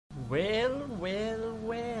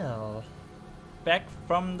Well. Back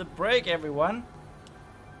from the break, everyone.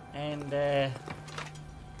 And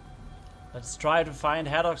let's try to find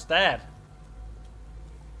Haddock's dad.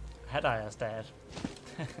 Haddock's dad.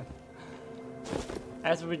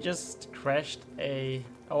 As we just crashed a...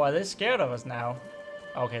 Oh, are they scared of us now?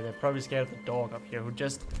 Okay, they're probably scared of the dog up here who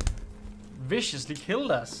just viciously killed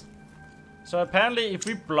us. So apparently if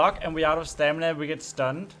we block and we're out of stamina, we get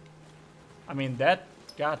stunned. I mean, that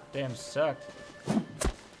goddamn sucked.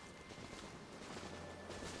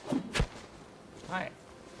 Hi.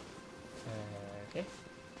 Okay.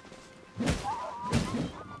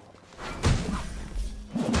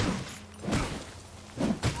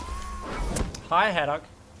 Hi, Haddock.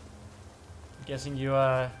 I'm guessing you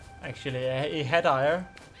are actually a Haddock.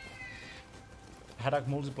 Haddock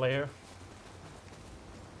multiplayer.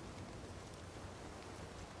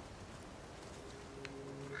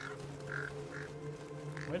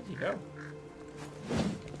 Where did he go?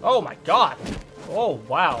 Oh my god! Oh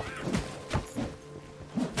wow!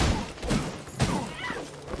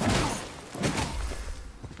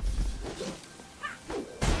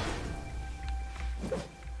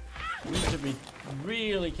 Need to be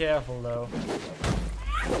really careful though.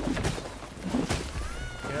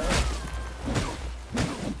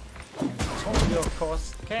 You of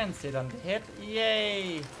course can sit on the head.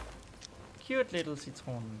 Yay! Cute little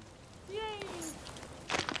citron. Yay!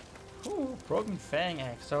 Ooh, broken fang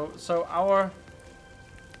axe. So our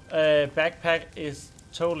backpack is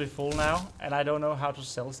totally full now, and I don't know how to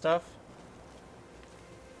sell stuff.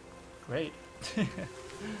 Great. I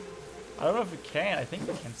don't know if we can. I think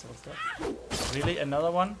we can sell stuff. Really? Another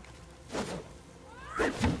one?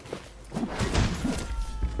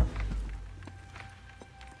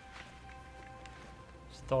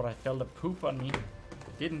 Just thought I felt a poop on me.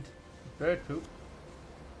 Didn't. Bird poop.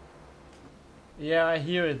 Yeah, I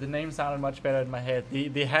hear it. The name sounded much better in my head.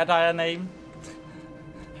 The Haddock name.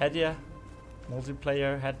 Hadya.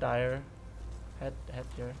 Multiplayer. Haddock.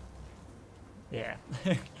 Hadya. Yeah.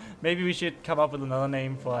 Maybe we should come up with another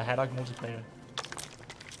name for a Haddock multiplayer.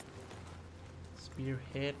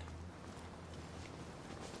 Spearhead.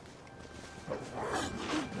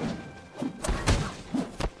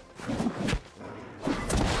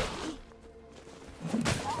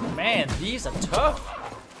 Man, these are tough.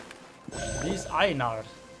 These Einard.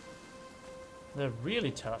 They're really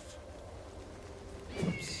tough.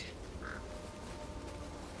 Oops.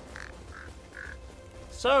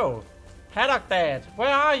 So, Haddock Dad, where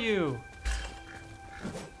are you?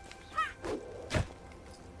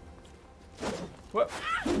 What?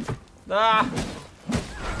 Ah!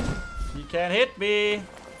 You can't hit me!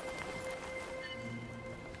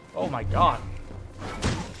 Oh my god.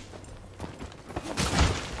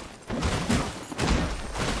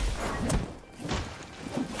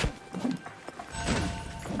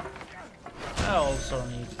 I also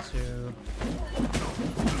need to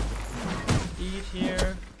eat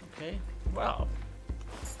here. Okay, well,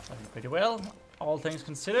 done pretty well, all things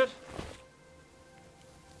considered.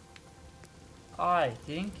 I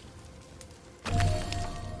think.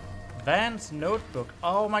 Van's notebook.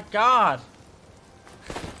 Oh my god!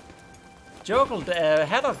 Jokal,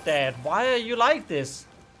 Haddock Dad, why are you like this?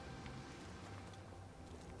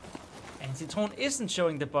 And Citron isn't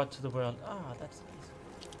showing the butt to the world. Ah, oh, that's nice.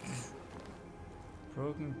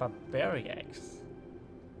 Broken barbaric axe.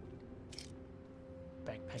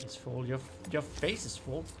 Backpack is full. Your face is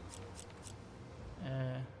full.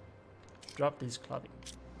 Drop this clothing.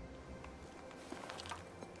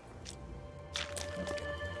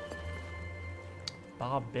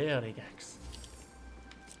 Barbaric axe.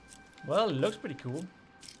 Well, it looks pretty cool.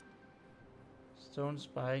 Stone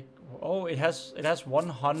spike. Oh, it has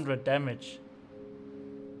 100 damage.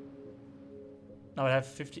 Now it has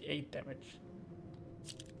 58 damage.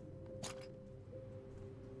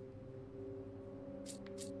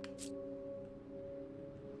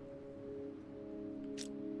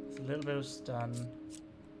 It's a little bit of stun.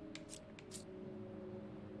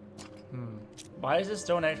 Why is this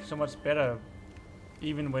stone axe so much better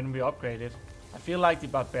even when we upgrade it? I feel like the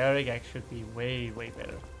barbaric axe should be way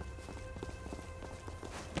better.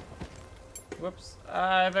 Whoops,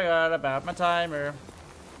 I forgot about my timer.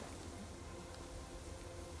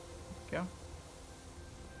 Go.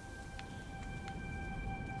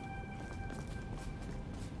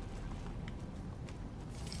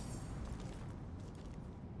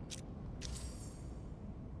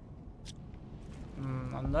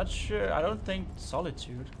 I'm not sure. I don't think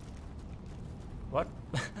Solitude. What?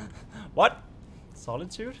 What?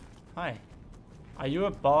 Solitude? Hi. Are you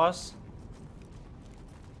a boss?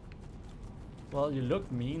 Well, you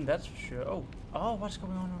look mean, that's for sure. Oh, Oh, what's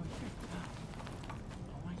going on over here?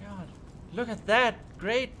 Oh my god. Look at that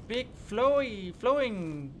great big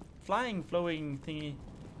flying thingy.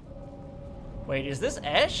 Wait, is this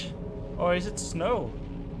ash? Or is it snow?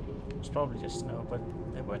 It's probably just snow, but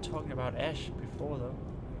they were talking about ash before though.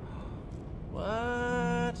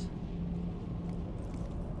 What?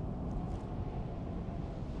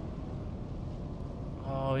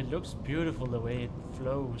 Oh, it looks beautiful the way it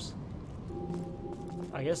flows.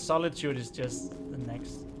 I guess Solitude is just the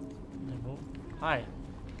next level. Hi.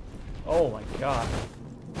 Oh my god.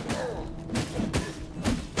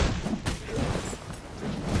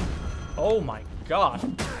 Oh my god.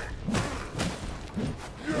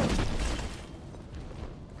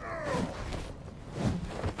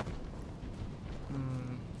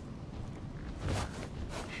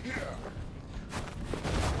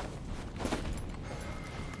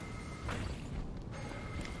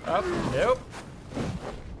 Oh, nope.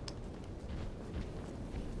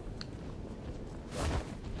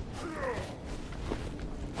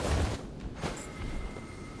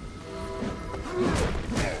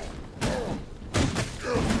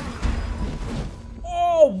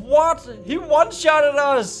 What? He one-shotted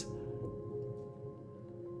us!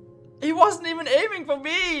 He wasn't even aiming for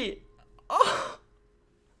me! Oh.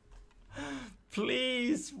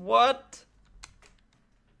 Please, what?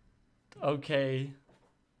 Okay.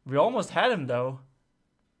 We almost had him though.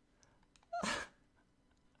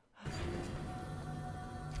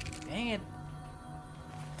 Dang it.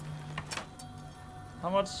 How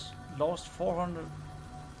much? Lost 400.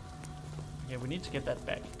 Yeah, we need to get that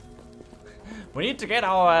back. We need to get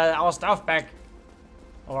our stuff back.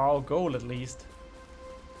 Or our goal at least.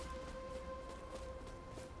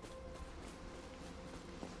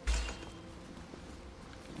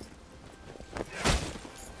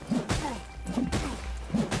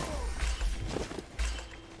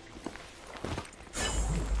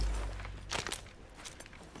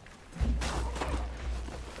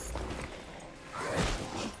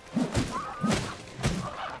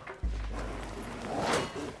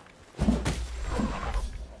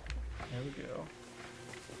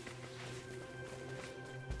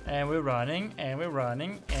 And we're running, and we're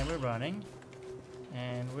running, and we're running,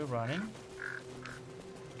 and we're running.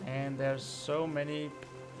 And there's so many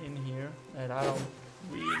in here that I don't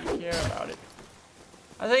really care about it.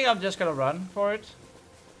 I think I'm just gonna run for it.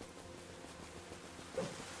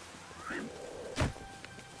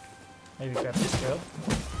 Maybe grab this girl.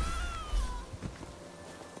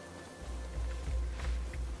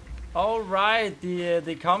 All right,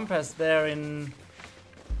 the compass there in.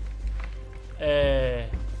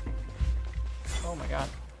 Oh my god.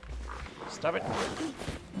 Stop it.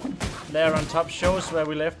 There on top shows where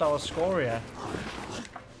we left our scoria.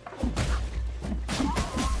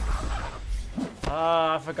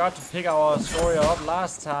 Ah, I forgot to pick our scoria up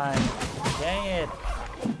last time. Dang it.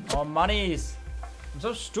 Our monies. I'm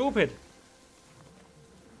so stupid.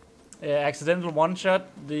 Accidental one-shot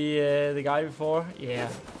the guy before. Yeah,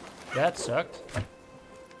 that sucked.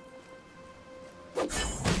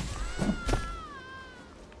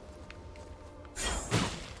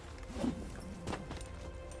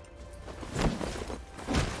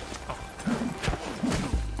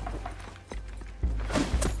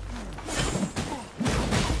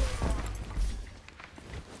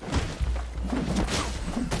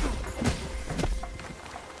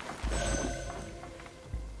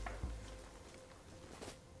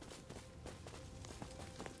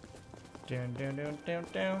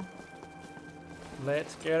 Down.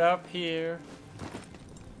 Let's get up here.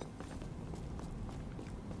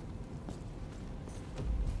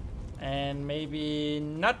 And maybe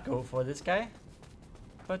not go for this guy,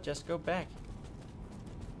 but just go back.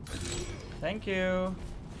 Thank you.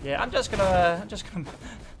 Yeah, I'm just gonna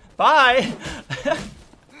bye.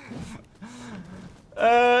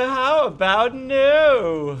 How about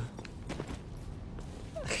no?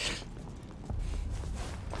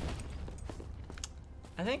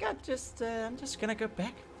 I think I'm just gonna go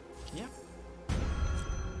back. Yeah.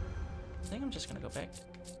 I think I'm just gonna go back.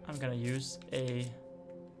 I'm gonna use a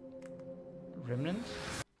remnant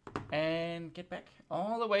and get back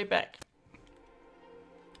all the way back.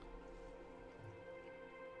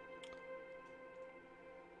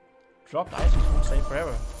 Dropped items won't stay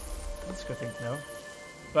forever. That's a good thing to know.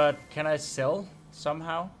 But can I sell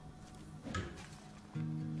somehow?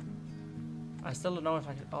 I still don't know if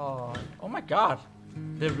I can. Oh my god.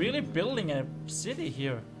 They're really building a city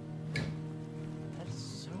here. That is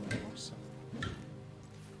so awesome.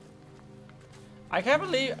 I can't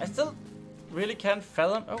believe I still really can't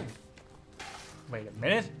fathom. Oh, wait a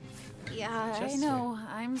minute. Yeah, I know.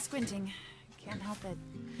 I'm squinting. Can't help it.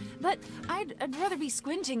 But I'd rather be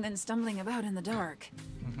squinting than stumbling about in the dark.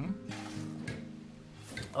 Mm-hmm.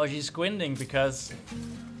 Oh, she's squinting because...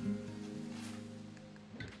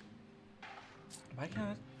 Why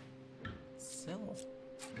can't I sell?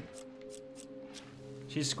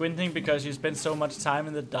 She's squinting because she spent so much time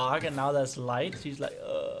in the dark and now there's light. She's like,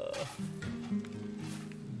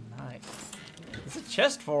 nice. There's a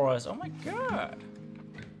chest for us. Oh my god.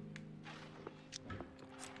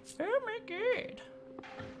 Oh my god.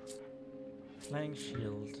 Flying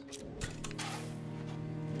shield.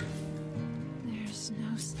 There's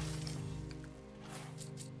no...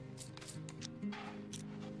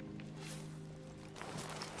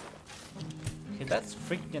 Okay, that's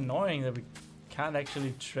freaking annoying that we can't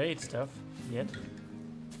actually trade stuff yet.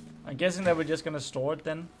 I'm guessing that we're just gonna store it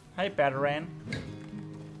then. Hi, Garoran.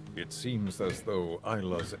 It seems as though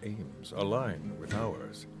Eila's aims align with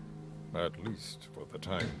ours, at least for the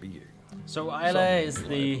time being. So Eila is Some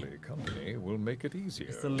the... lively company will make it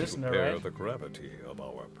easier the listener, to bear right? the gravity of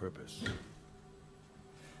our purpose.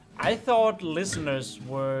 I thought listeners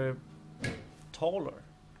were taller.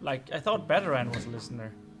 Like, I thought Garoran was a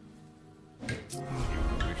listener. You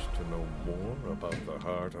wish to know more about the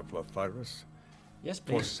Heart of Lathyrus? Yes,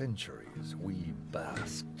 For please. centuries, we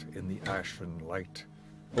basked in the ashen light,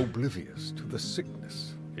 oblivious to the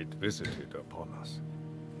sickness it visited upon us.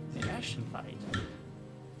 The Ashen Light.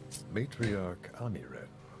 Matriarch Amiren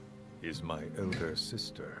is my elder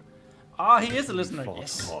sister. Ah, he is a She listener, fought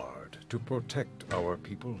yes. hard to protect our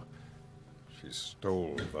people. She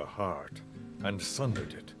stole the heart and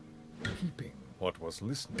sundered it, keeping what was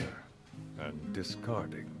listener and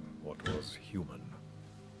discarding what was human.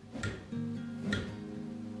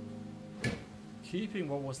 Keeping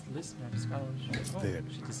what was listener discarded. Oh, Then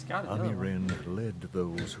she discarded the other one. Amiren led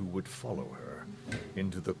those who would follow her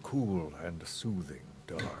into the cool and soothing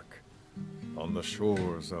dark, on the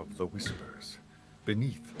shores of the Whispers,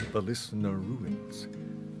 beneath the Listener ruins.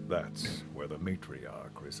 That's where the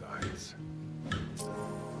matriarch resides.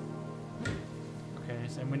 Okay,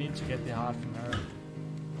 so we need to get the heart from her.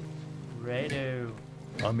 Rado.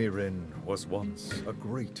 Amiren was once a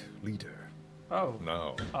great leader. Oh.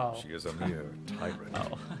 Now she is a mere tyrant.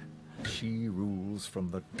 Oh. She rules from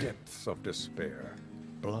the depths of despair,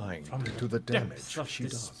 blind From to the depths damage of she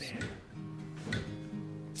despair.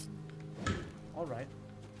 Alright.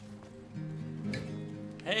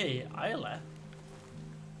 Hey, Eila.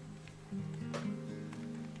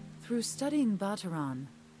 Through studying Bataran,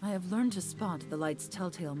 I have learned to spot the light's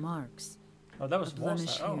telltale marks. Oh, that was A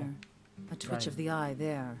blemish Warsaw. Oh. here, a twitch Right. of the eye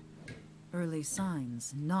there. Early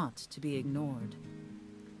signs not to be ignored.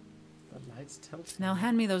 The lights tilt. Now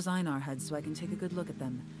hand me those Einar heads so I can take a good look at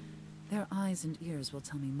them. Their eyes and ears will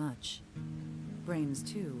tell me much. Brains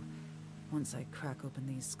too, once I crack open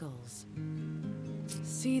these skulls.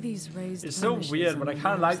 See these raised It's so blemishes weird, on but I the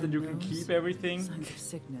kind of like nose that you and can nose? keep everything. Signs of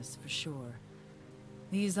sickness for sure.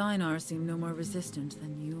 These Einar seem no more resistant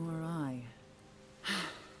than you or I.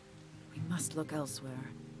 We must look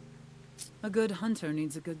elsewhere. A good hunter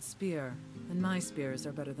needs a good spear, and my spears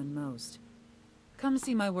are better than most. Come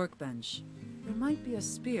see my workbench. There might be a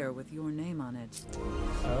spear with your name on it.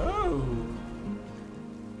 Oh.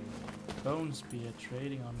 Bone spear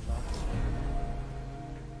trading unlocked.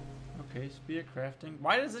 Okay, spear crafting.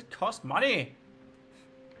 Why does it cost money?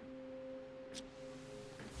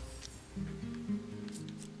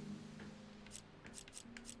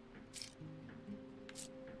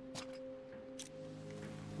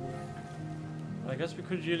 I guess we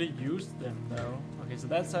could really use them though. Okay, so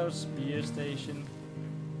that's our spear station.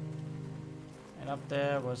 And up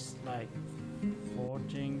there was like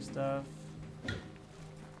forging stuff.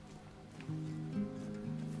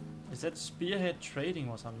 Is that spearhead trading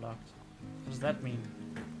was unlocked? What does that mean?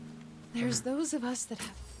 There's those of us that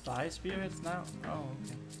have... Buy spearheads now? Oh,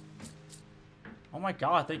 okay. Oh my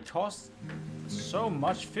god, they cost so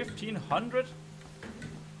much. 1,500?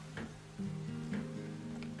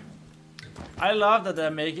 I love that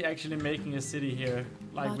they're actually making a city here.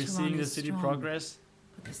 Like we're Lateran seeing the is city strong, progress.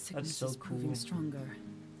 But the sickness so is proving cool. stronger.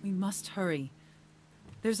 We must hurry.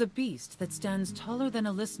 There's a beast that stands taller than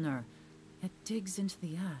a listener, yet digs into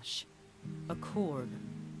the ash. A cord.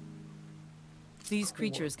 These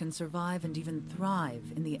creatures can survive and even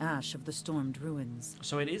thrive in the ash of the stormed ruins.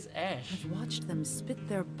 So it is ash. I've watched them spit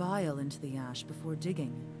their bile into the ash before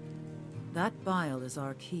digging. That bile is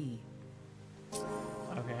our key.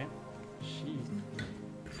 Okay. Sheath.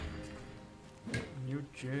 New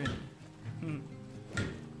journey.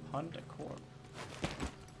 Hunt a cord.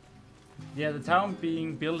 Yeah, the town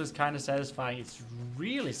being built is kind of satisfying. It's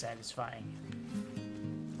really satisfying.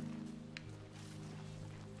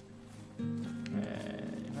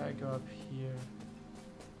 If I go up here.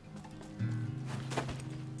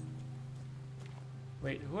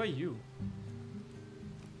 Wait, who are you?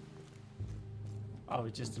 Oh,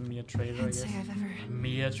 it's just a mere trader, I Can't guess. say I've ever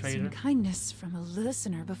Mere trader. seen kindness from a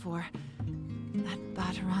listener before. That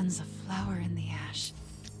Bateran's a flower in the ash.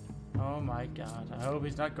 Oh my god, I hope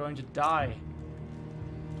he's not going to die.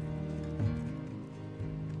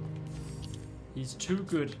 He's too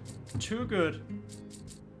good. Too good.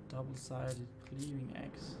 Double-sided cleaving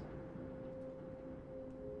axe.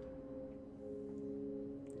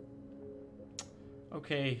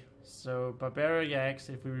 Okay, so barbaric axe,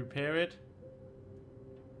 if we repair it,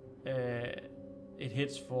 it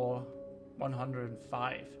hits for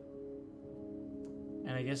 105.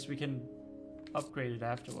 And I guess we can upgrade it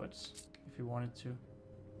afterwards if we wanted to.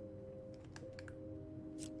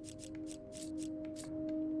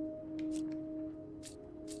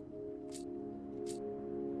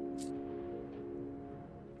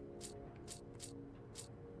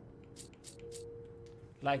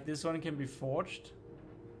 Like this one can be forged.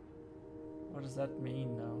 What does that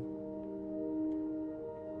mean though?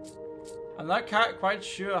 I'm not quite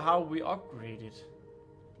sure how we upgrade it.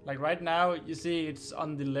 Like right now, you see it's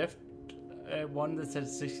on the left one that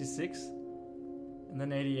says 66 and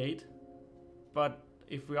then 88. But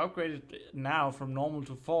if we upgrade it now from normal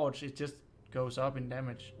to forge, it just goes up in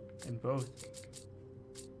damage in both.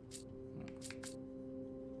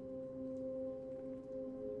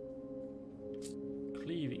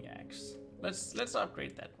 Cleaving axe. Let's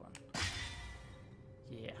upgrade that one.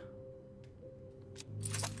 Yeah.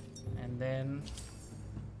 And then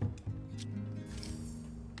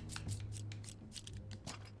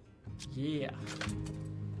yeah.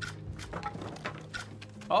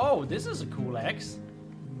 Oh, this is a cool axe.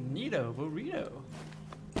 Neato burrito.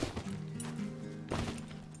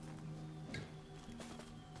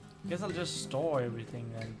 Guess I'll just store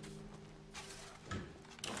everything then.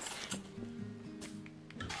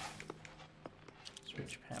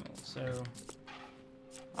 Switch panel. So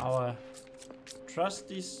our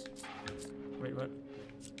trustees. Wait, what?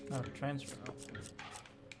 No, transfer.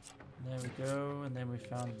 There we go, and then we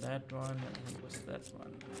found that one. I think it was that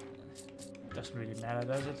one. Doesn't really matter,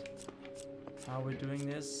 does it? How are we doing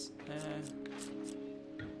this?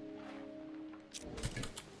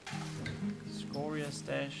 Scoria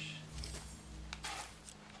stash.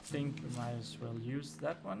 Think we might as well use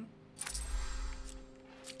that one.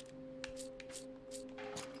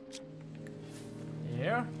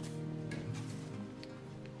 There.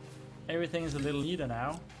 Everything is a little neater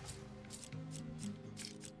now.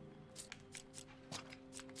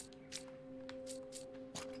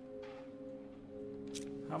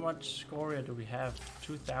 How much scoria do we have?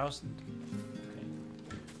 2,000. Okay.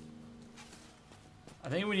 I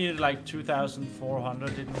think we needed like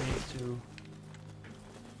 2,400, didn't we,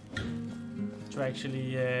 to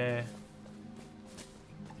actually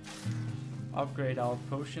upgrade our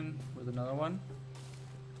potion with another one.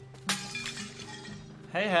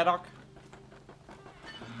 Hey, Haddock.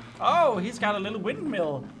 Oh, he's got a little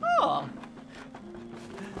windmill. Oh.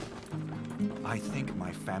 I think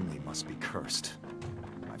my family must be cursed.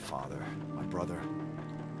 My father, my brother,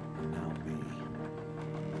 and now me.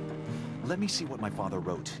 Let me see what my father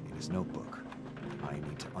wrote in his notebook. I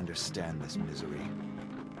need to understand this misery.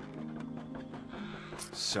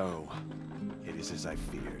 So, it is as I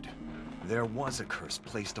feared. There was a curse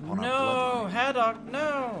placed upon our bloodline. No, Haddock,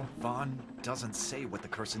 no! Vaughn doesn't say what the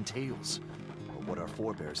curse entails, or what our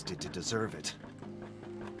forebears did to deserve it.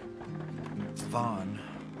 Vaughn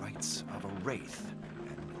writes of a wraith,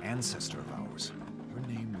 an ancestor of ours. Her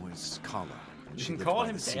name was Kala. And You she can lived call by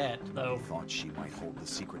him the sea. Dad, though. We thought she might hold the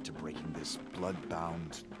secret to breaking this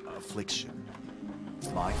blood-bound affliction.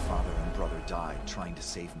 My father and brother died trying to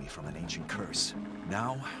save me from an ancient curse.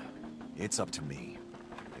 Now, it's up to me.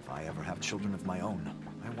 If I ever have children of my own,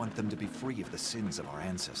 I want them to be free of the sins of our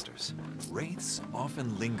ancestors. Wraiths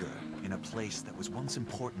often linger in a place that was once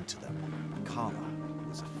important to them. Kala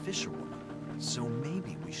was a fisherwoman, so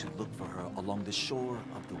maybe we should look for her along the shore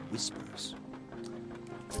of the Whispers.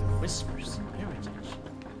 Whispers heritage.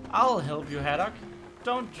 I'll help you, Haddock.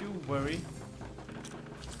 Don't you worry.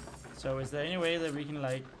 So is there any way that we can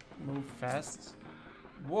like move fast?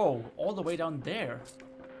 Whoa, all the way down there.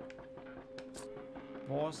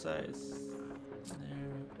 Vorsa is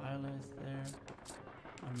there, Eila is there,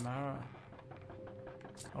 Amara.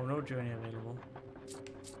 Oh, no journey available.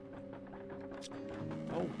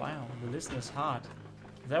 Oh wow, the Listener's Heart.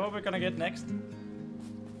 Is that what we're gonna get next?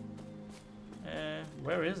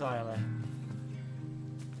 Where is Eila?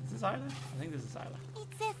 Is this Eila? I think this is Eila.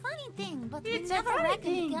 It's a funny thing, but It's we a never funny reckoned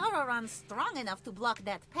thing. Garoran strong enough to block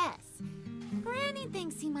that pass. Granny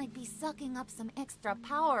thinks he might be sucking up some extra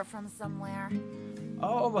power from somewhere.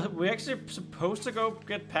 Oh, but we're actually supposed to go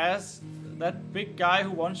get past that big guy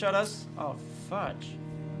who one-shot us? Oh, fudge.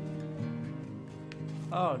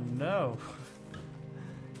 Oh, no.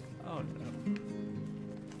 Oh, no.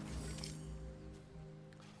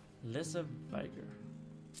 Lesser Vigor.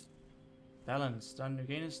 Balance. Stun. You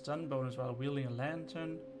gain a stun bonus while wielding a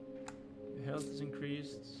lantern. Your health is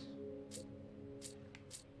increased.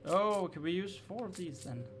 Oh, can we use 4 of these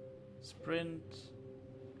then? Sprint.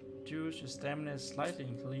 Juice. Your stamina is slightly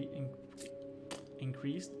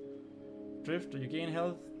increased. Drift. You gain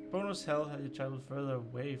health. Bonus health as you travel further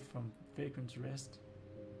away from Vagrant's Rest.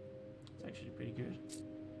 It's actually pretty good.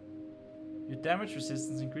 Your damage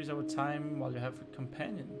resistance increases over time while you have a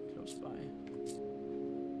companion close by.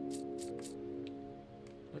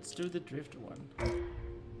 Let's do the drift one.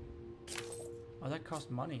 Oh, that cost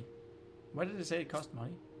money. Why did it say it cost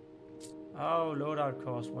money? Oh, loadout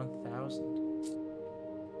cost 1,000.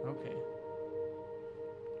 Okay.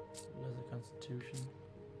 Lesser Constitution.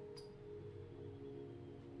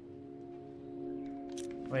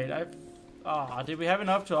 Wait, did we have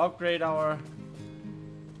enough to upgrade our...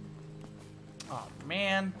 Oh,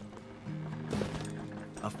 man.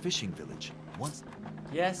 A fishing village. Once...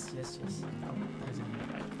 Yes. Oh, is it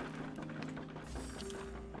right?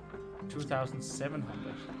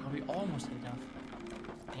 2,700. Oh, we almost hit enough.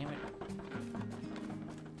 Damn it.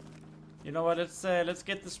 You know what? Let's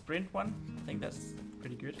get the sprint one. I think that's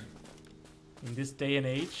pretty good in this day and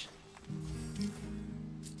age.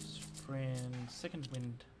 Sprint, second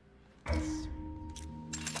wind. Yes.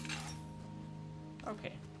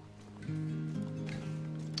 Okay.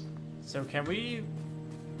 So can we?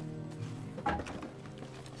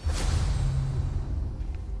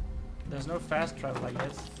 There's no fast travel, I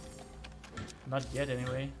guess. Not yet,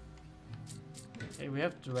 anyway. Okay, we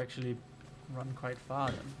have to actually run quite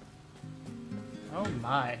far then. Oh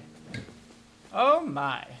my. Oh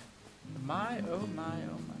my. My, oh my,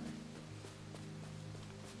 oh my.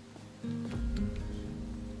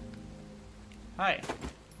 Hi.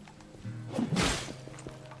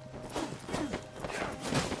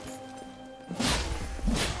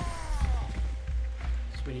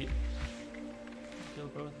 Sweet. Kill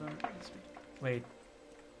both of them. Sweet. Wait.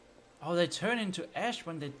 Oh, they turn into ash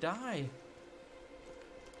when they die.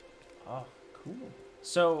 Oh, cool.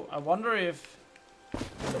 So, I wonder if...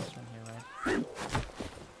 This one here, right?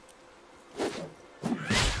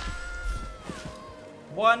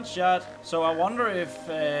 One shot. So I wonder if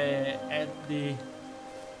at the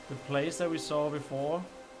place that we saw before,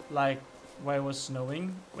 like where it was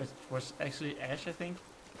snowing, which was actually ash, I think.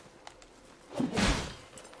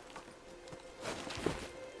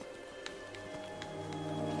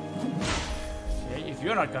 Okay, if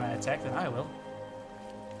you're not gonna attack, then I will.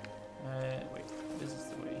 Wait, this is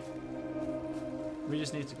the way. We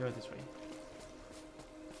just need to go this way.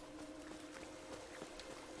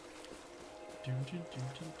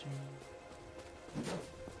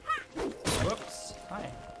 Whoops.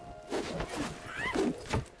 Hi.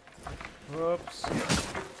 Whoops.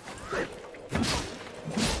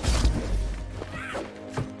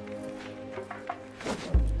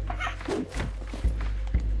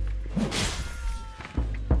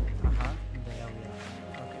 There we are.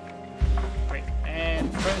 Okay. Great.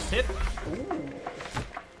 And first hit. Ooh.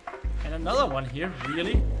 And another one here,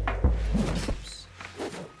 really?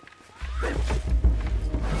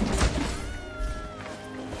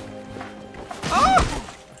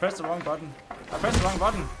 I pressed the wrong button. I pressed the wrong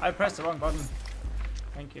button. I pressed the wrong button.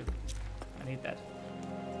 Thank you. I need that.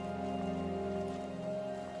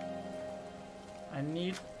 I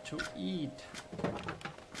need to eat.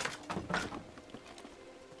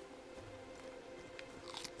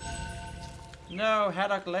 No,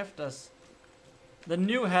 Haddock left us. The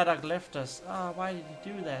new Haddock left us. Ah, why did he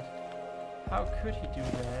do that? How could he do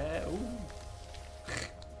that? Ooh.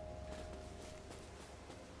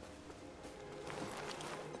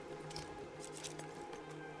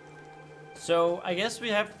 So, I guess we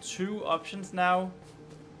have two options now.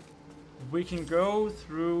 We can go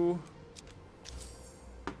through...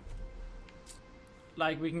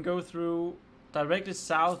 Like, we can go through directly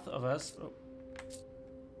south of us. Oh.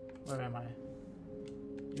 Where am I?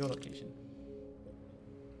 Your location.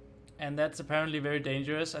 And that's apparently very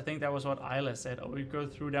dangerous. I think that was what Eila said. Or we go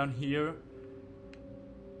through down here.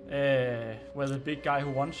 Where the big guy who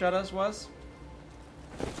one-shot us was.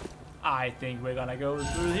 I think we're gonna go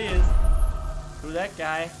through here. Through that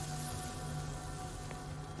guy.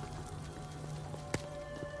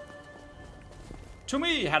 To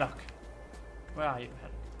me, Haddock. Where are you,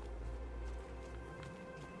 Haddock?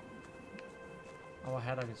 Our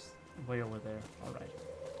Haddock is way over there. Alright.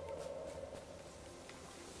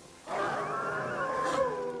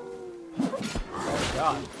 Oh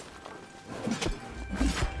god.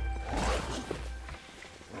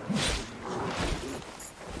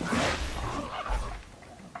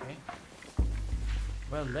 Okay.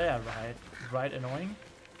 Well, they're right annoying,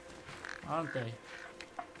 aren't they?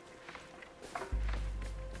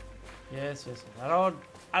 Yes.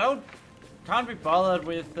 Can't be bothered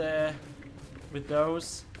with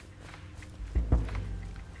those.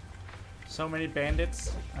 So many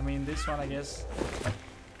bandits. I mean, this one, I guess,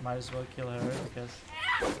 might as well kill her because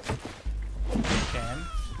we can,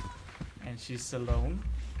 and she's alone.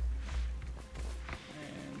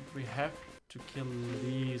 And we have to kill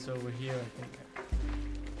these over here, I think.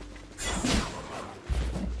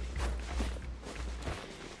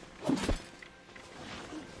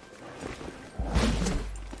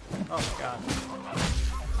 Oh god.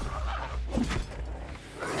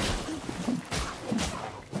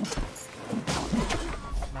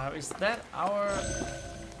 Now is that our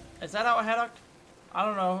Haddock? I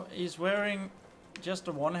don't know. He's wearing just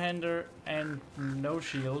a one-hander and no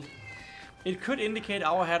shield. It could indicate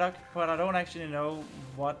our Haddock, but I don't actually know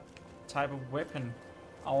what type of weapon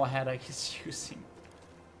our Haddock is using.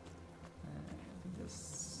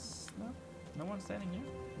 No one's standing here?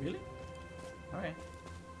 Really? Okay.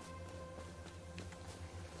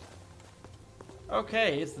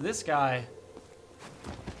 Okay, it's this guy.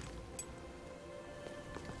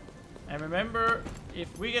 And remember,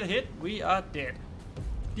 if we get hit, we are dead.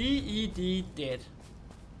 D-E-D, dead.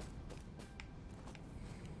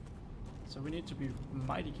 So we need to be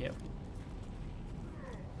mighty careful.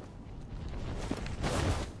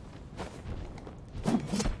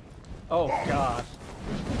 Oh god.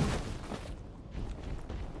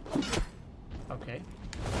 Okay.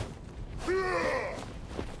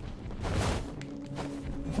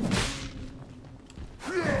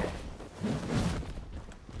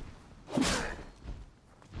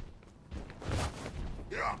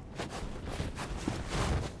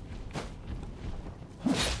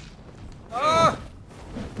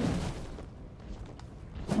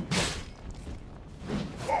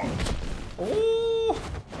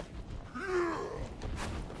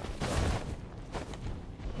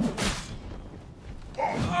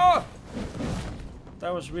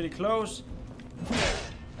 That was really close.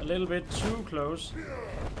 A little bit too close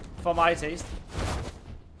for my taste.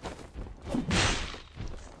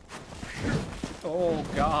 Oh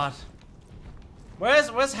god.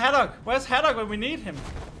 Where's Haddock? Where's Haddock when we need him?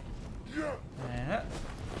 Yeah.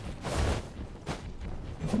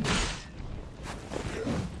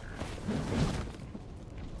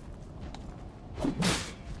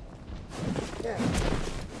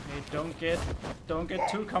 Okay, don't get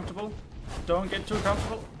too comfortable. Don't get too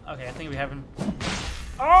comfortable. Okay, I think we have him.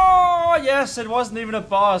 Oh yes, it wasn't even a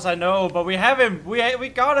boss, I know, but we have him. We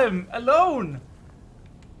got him alone.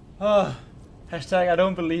 Oh, hashtag I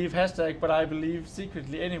don't believe. Hashtag but I believe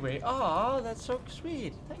secretly anyway. Oh, that's so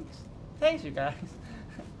sweet. Thanks you guys.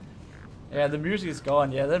 Yeah, the music is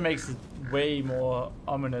gone. Yeah, that makes it way more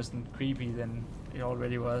ominous and creepy than it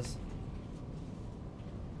already was.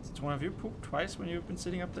 Did one of you poop twice when you've been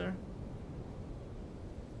sitting up there?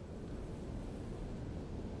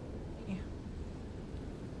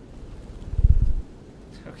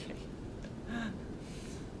 Okay.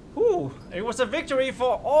 Whew, it was a victory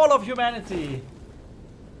for all of humanity.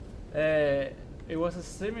 It was a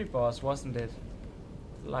semi-boss, wasn't it?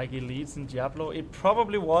 Like elites in Diablo. It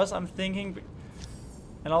probably was, I'm thinking.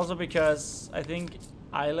 And also because I think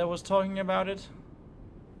Eila was talking about it.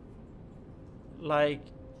 Like,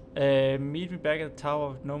 meet me back at the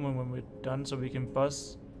Tower of Nomen when we're done so we can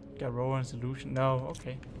bust Garoran's solution. No,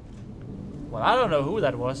 okay. Well, I don't know who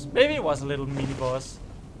that was. Maybe it was a little mini-boss.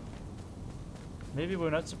 Maybe we're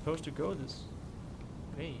not supposed to go this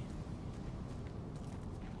way.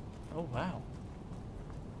 Oh, wow.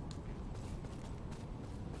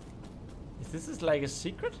 Is this like a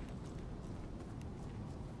secret?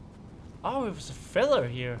 Oh, it was a feather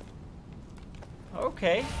here.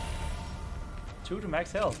 Okay. 2 to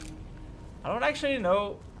max health. I don't actually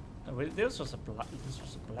know. Oh, wait, this was a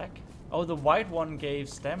black. Oh, the white one gave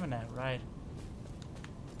stamina, right?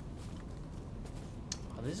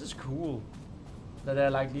 Oh, this is cool. That there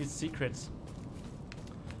are like these secrets.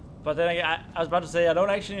 But then I was about to say I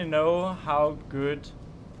don't actually know how good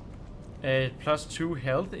 +2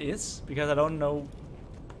 health is because I don't know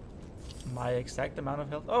my exact amount of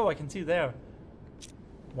health. Oh, I can see there.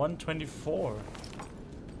 124.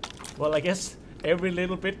 Well, I guess every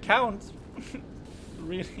little bit counts.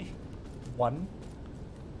 Really. 1.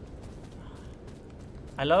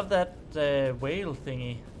 I love that whale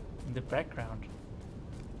thingy. in the background.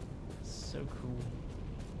 So cool.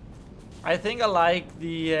 I think I like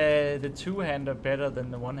the two-hander better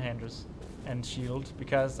than the one-handers and shield,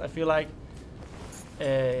 because I feel like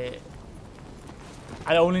I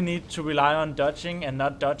only need to rely on dodging and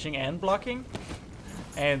not dodging and blocking,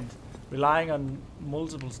 and relying on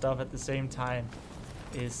multiple stuff at the same time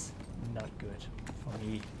is not good for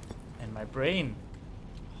me and my brain.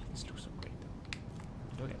 Oh, this looks so great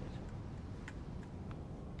though. Look at it.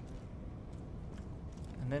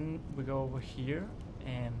 And then we go over here,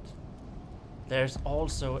 and there's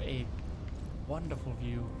also a wonderful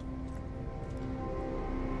view.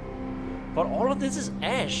 But all of this is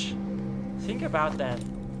ash. Think about that.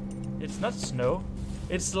 It's not snow.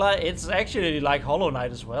 It's actually like Hollow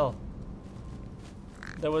Knight as well.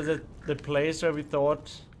 There was the place where we thought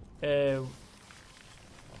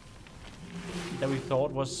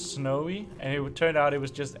was snowy, and it turned out it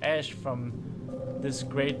was just ash from this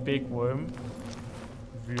great big worm.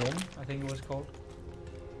 Worm, I think it was called.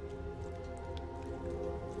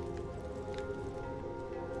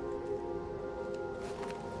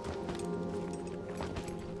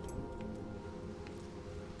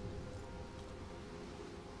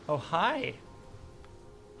 Oh, hi.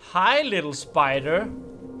 Hi, little spider.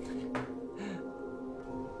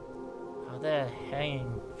 Oh, they're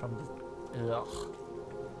hanging from the... Ugh.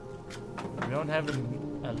 We don't have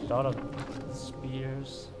a lot of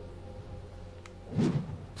spears.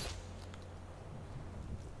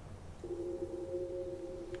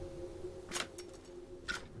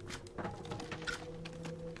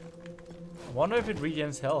 I wonder if it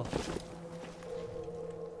regens health.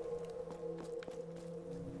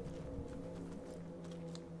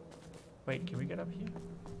 Wait, can we get up here?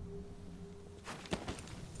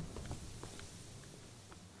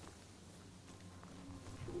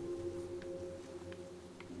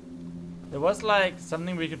 There was like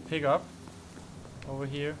something we could pick up over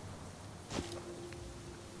here.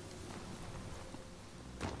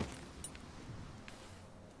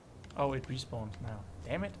 Oh, it respawns now.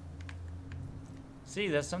 Damn it. See,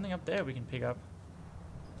 there's something up there we can pick up.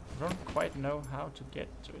 I don't quite know how to get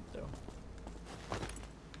to it though.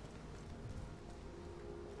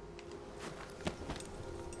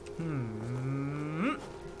 No,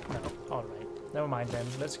 alright. Never mind then.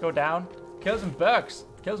 Let's go down. Kill some bugs.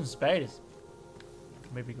 Kill some spiders.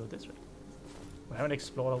 Maybe go this way. We haven't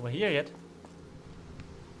explored over here yet.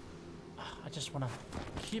 I just wanna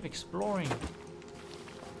keep exploring.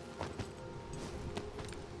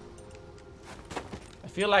 I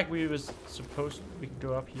feel like we could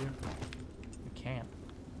go up here. We can't.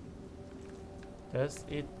 Does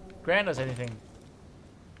it grant us anything?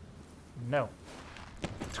 No.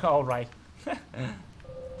 All right.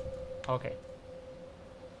 Okay.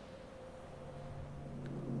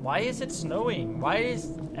 Why is it snowing? Why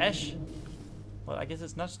is ash? Well, I guess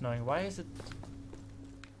it's not snowing. Why is it?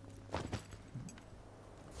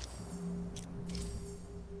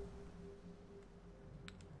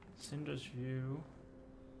 Sindre's view.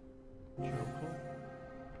 Jokel.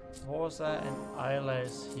 Horsa and Eila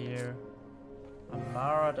is here.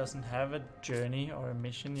 Amara doesn't have a journey or a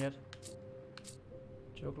mission yet.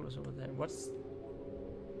 Jokel is over there. What's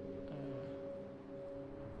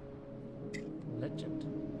legend?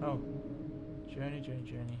 Oh,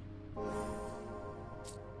 journey.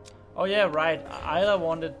 Oh yeah, right. Eila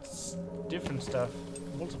wanted different stuff,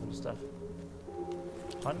 multiple stuff.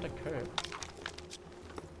 Hunt a curb.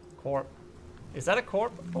 Corp. Is that a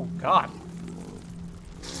corp? Oh god.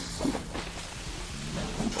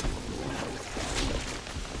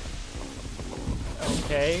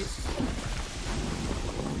 Okay.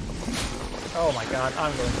 Oh my god,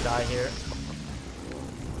 I'm going to die here.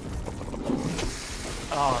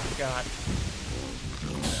 Oh god.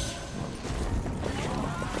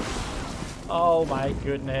 Oh my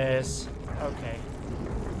goodness. Okay.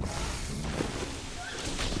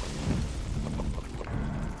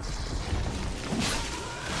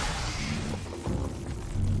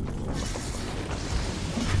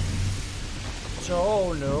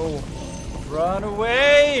 Oh no. Run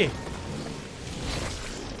away!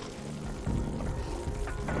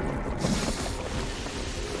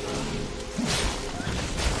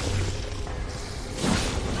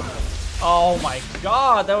 Oh my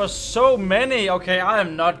god, there were so many. Okay, I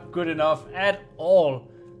am not good enough at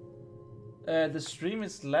all. The stream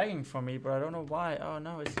is lagging for me, but I don't know why. Oh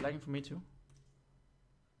no, it's lagging for me too.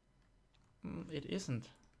 It isn't.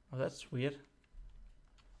 Oh, that's weird.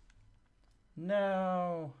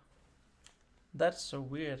 No. That's so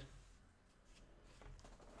weird.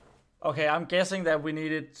 Okay, I'm guessing that we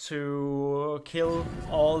needed to kill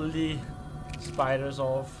all the spiders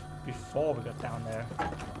off before we got down there.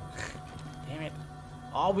 Damn it.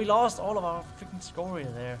 Oh, we lost all of our freaking scoria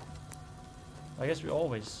there. I guess we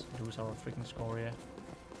always lose our freaking scoria.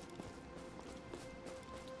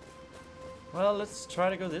 Well, let's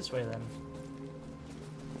try to go this way then.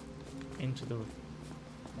 Into the...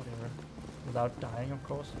 whatever. Without dying, of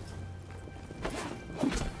course.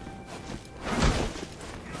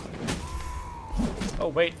 Oh,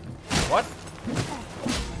 wait. What?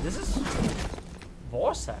 This is...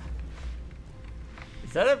 Vorsa.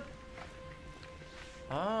 Is that a...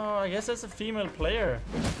 Oh, I guess that's a female player.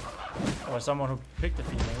 Or someone who picked a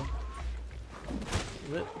female.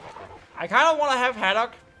 I kind of want to have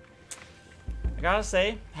Haddock. I gotta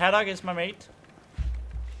say, Haddock is my mate.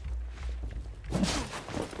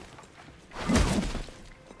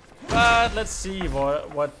 But let's see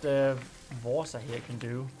what Vorsa here can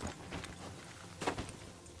do.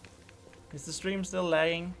 Is the stream still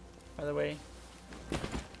lagging, by the way?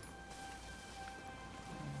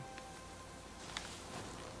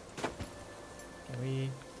 Can we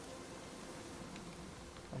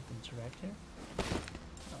like interact here?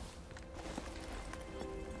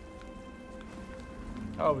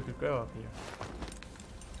 Oh, we could go up here.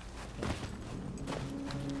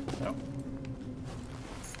 Okay. No.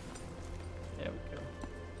 There we go.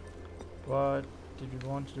 What did we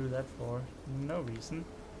want to do that for? No reason.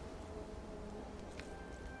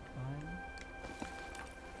 Fine.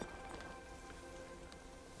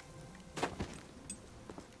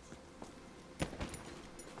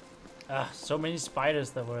 Ah, so many spiders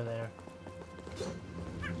that were there.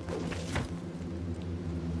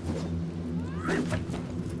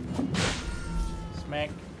 Smack.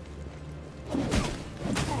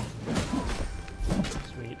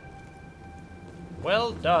 Sweet.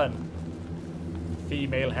 Well done,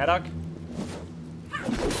 female Haddock.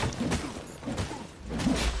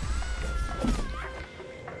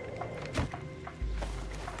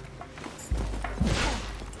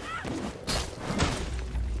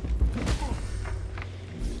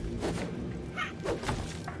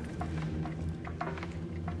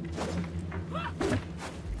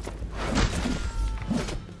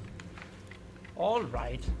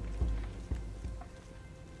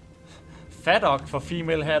 Haddock for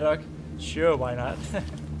female Haddock. Sure, why not?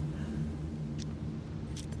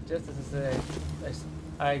 Just as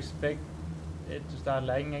I expect it to start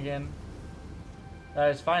lagging again.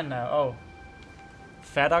 It's fine now. Oh.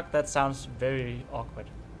 Haddock, that sounds very awkward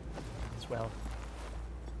as well.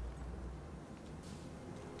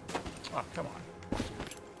 Oh, come on.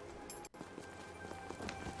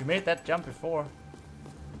 You made that jump before.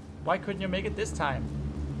 Why couldn't you make it this time?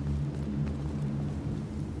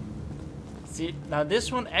 See, now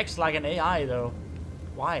this one acts like an AI though.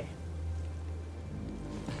 Why?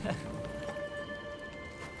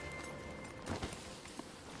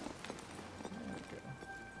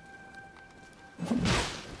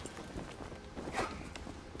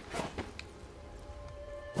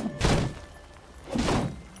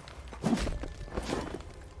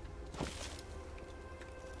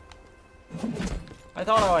 I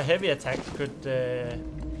thought our heavy attack could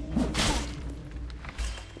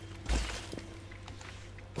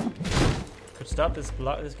stop this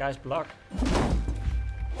guy's block.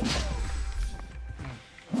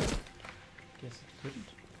 Guess it couldn't.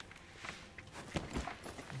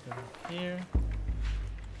 Go here.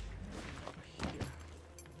 Here.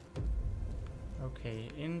 Okay,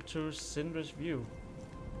 into Sindre's view.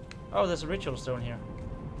 Oh, there's a ritual stone here.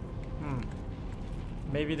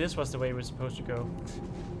 Maybe this was the way we're supposed to go.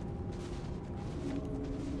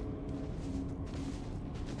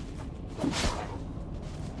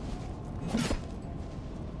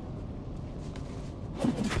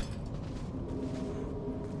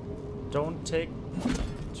 Don't take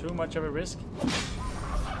too much of a risk.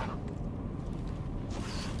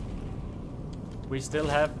 We still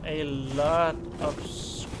have a lot of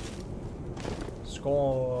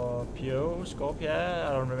Scorpia.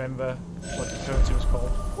 I don't remember what the currency was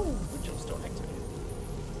called. Ooh, ritual stone activated.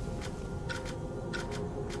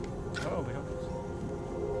 Oh, we don't.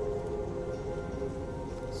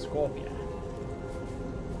 Scorpia.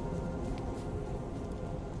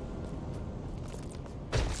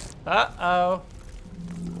 Uh-oh.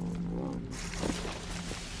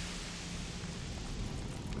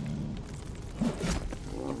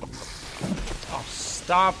 Oh,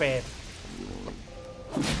 stop it.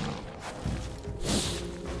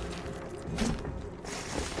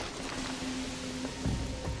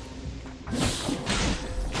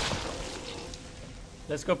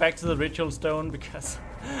 Let's go back to the ritual stone because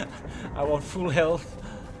I want full health.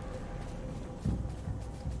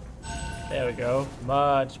 There we go.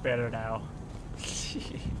 Much better now.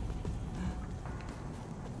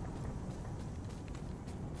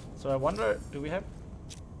 So I wonder, do we have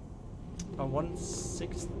a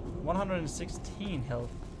 116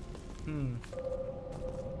 health?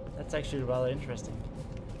 That's actually rather interesting.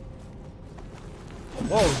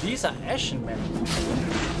 Whoa, these are Ashen men.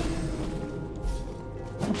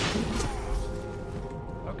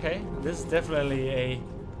 Okay, this is definitely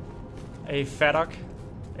a Haddock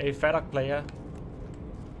player.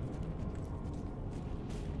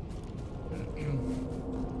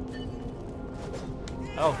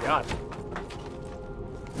 Oh god.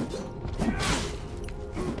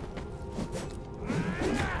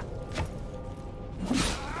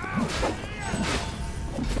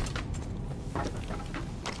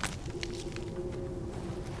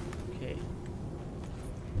 Okay.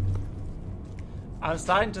 I'm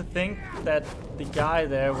starting to think that the guy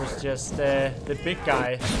there was just the big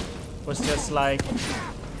guy was just like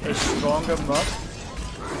a stronger mob.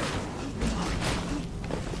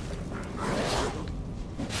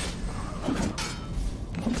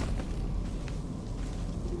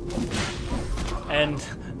 And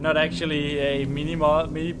not actually a mini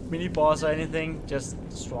boss or anything, just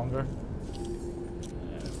stronger.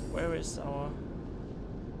 Where is our...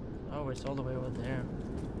 Oh, it's all the way over there.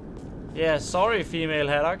 Yeah, sorry female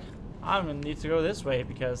Haddock. I'm gonna need to go this way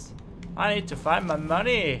because I need to find my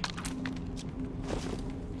money.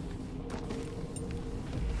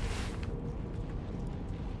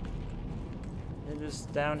 It is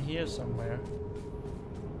down here somewhere.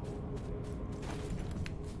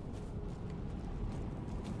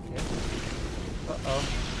 Uh-oh.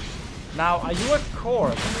 Now, are you a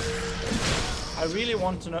corpse? I really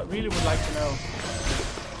want to know, really would like to know.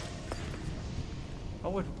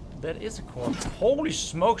 Oh, that is a corpse. Holy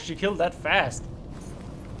smoke, she killed that fast.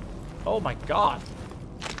 Oh my god.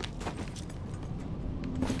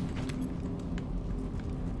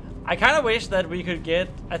 I kind of wish that we could get,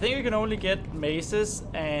 I think we can only get maces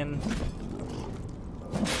and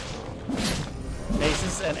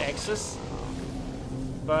axes.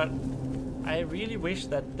 But I really wish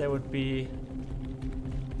that there would be...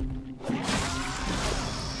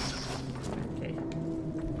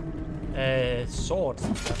 Okay. Swords.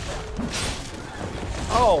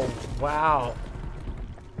 Oh, wow.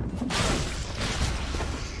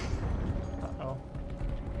 Uh-oh.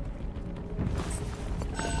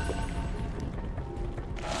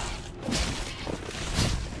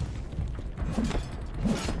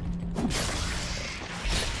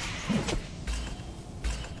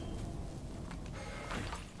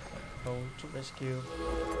 To rescue.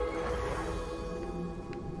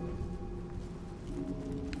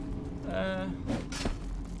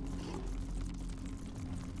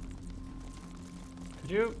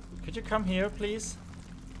 Could you come here, please?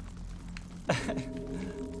 Oh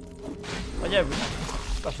yeah,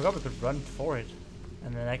 I forgot we could run for it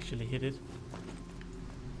and then actually hit it.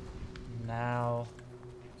 Now,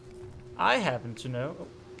 I happen to know. Oh,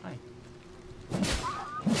 hi.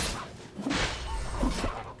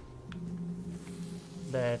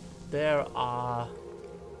 That there are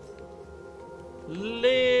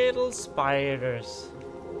little spiders.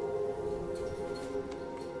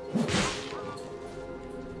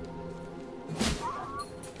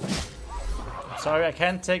 Sorry, I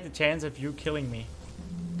can't take the chance of you killing me.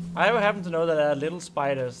 I happen to know that there are little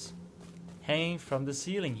spiders hanging from the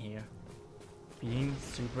ceiling here, being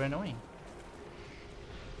super annoying.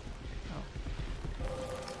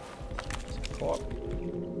 Oh.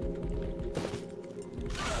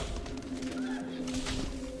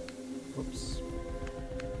 Oops.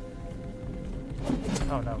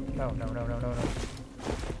 Oh no, no, no, no, no, no, no.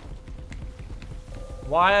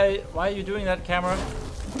 Why are you doing that, camera?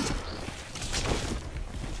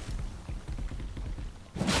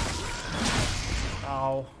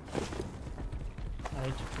 Ow. I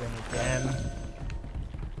need to drink again.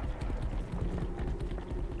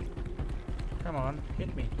 Come on,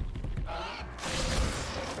 hit me.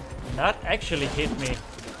 Not actually hit me.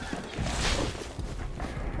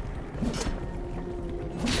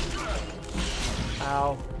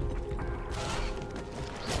 Ow.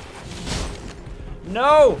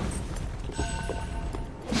 No!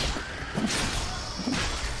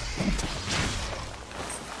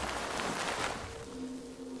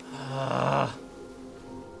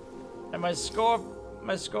 And my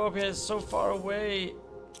scorpion is so far away.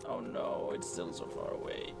 Oh no, it's still so far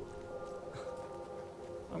away.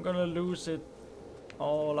 I'm gonna lose it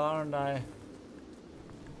all, aren't I?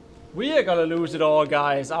 We are gonna lose it all,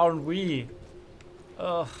 guys, aren't we?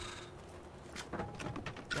 Ugh.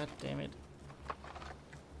 God damn it.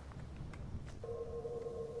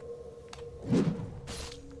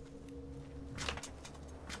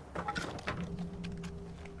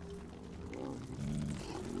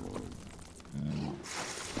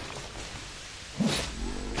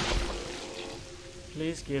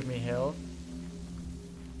 Please give me health.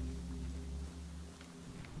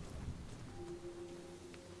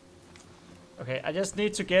 Okay, I just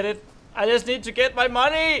need to get it. I just need to get my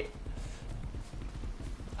money!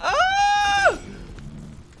 Ah!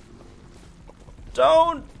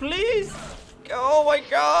 Don't, please! Oh my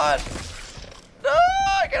god! No!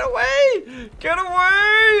 Get away! Get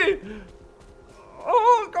away!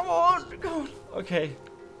 Oh, come on! Come on! Okay.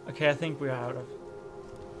 Okay, I think we're out of...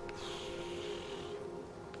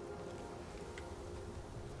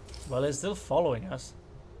 Well, it's still following us.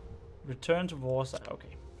 Return to Warside.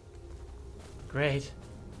 Okay. Great.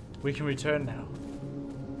 We can return now.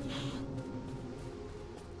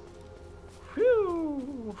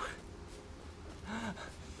 Whew.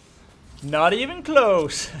 Not even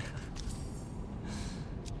close.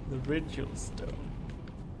 The ritual stone.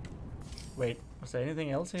 Wait, was there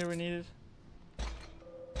anything else here we needed?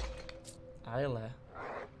 Eila.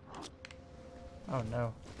 Oh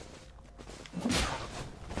no.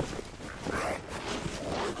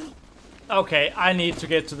 Okay, I need to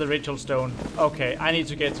get to the ritual stone. Okay, I need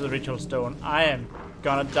to get to the ritual stone. I am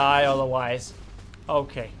gonna die otherwise.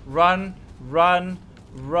 Okay, run, run,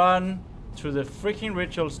 run to the freaking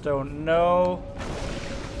ritual stone. No.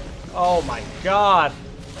 Oh my god.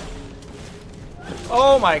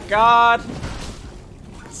 Oh my god.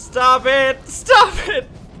 Stop it. Stop it.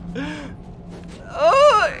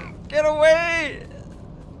 Oh, get away.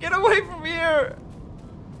 Get away from here.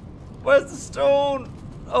 Where's the stone?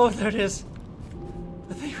 Oh, there it is.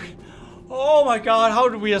 I think oh my god, how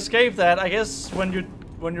did we escape that? I guess when you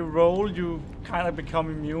roll, you kind of become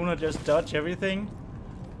immune or just dodge everything.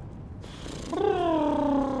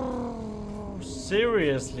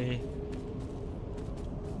 Seriously.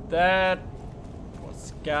 That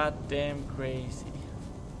was goddamn crazy.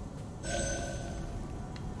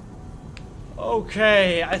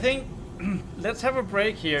 Okay, I think let's have a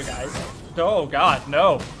break here, guys. Oh god,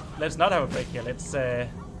 no. Let's not have a break here. Let's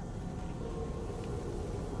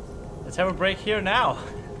have a break here now.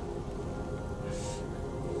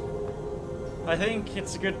 I think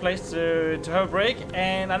it's a good place to have a break.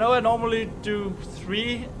 And I know I normally do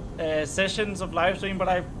 3 sessions of live stream, but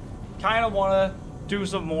I kind of want to do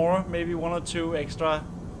some more, maybe 1 or 2 extra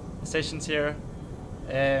sessions here.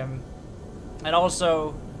 And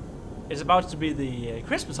also, it's about to be the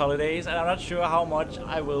Christmas holidays, and I'm not sure how much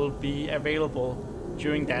I will be available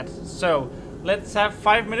during that. So let's have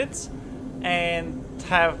 5 minutes and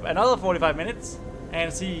have another 45 minutes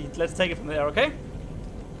and see. Let's take it from there, okay?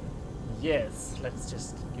 Yes, let's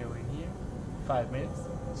just go in here. 5 minutes.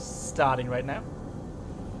 Starting right now.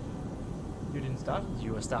 You didn't start?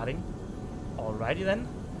 You are starting. Alrighty then.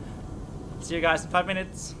 See you guys in 5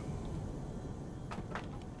 minutes.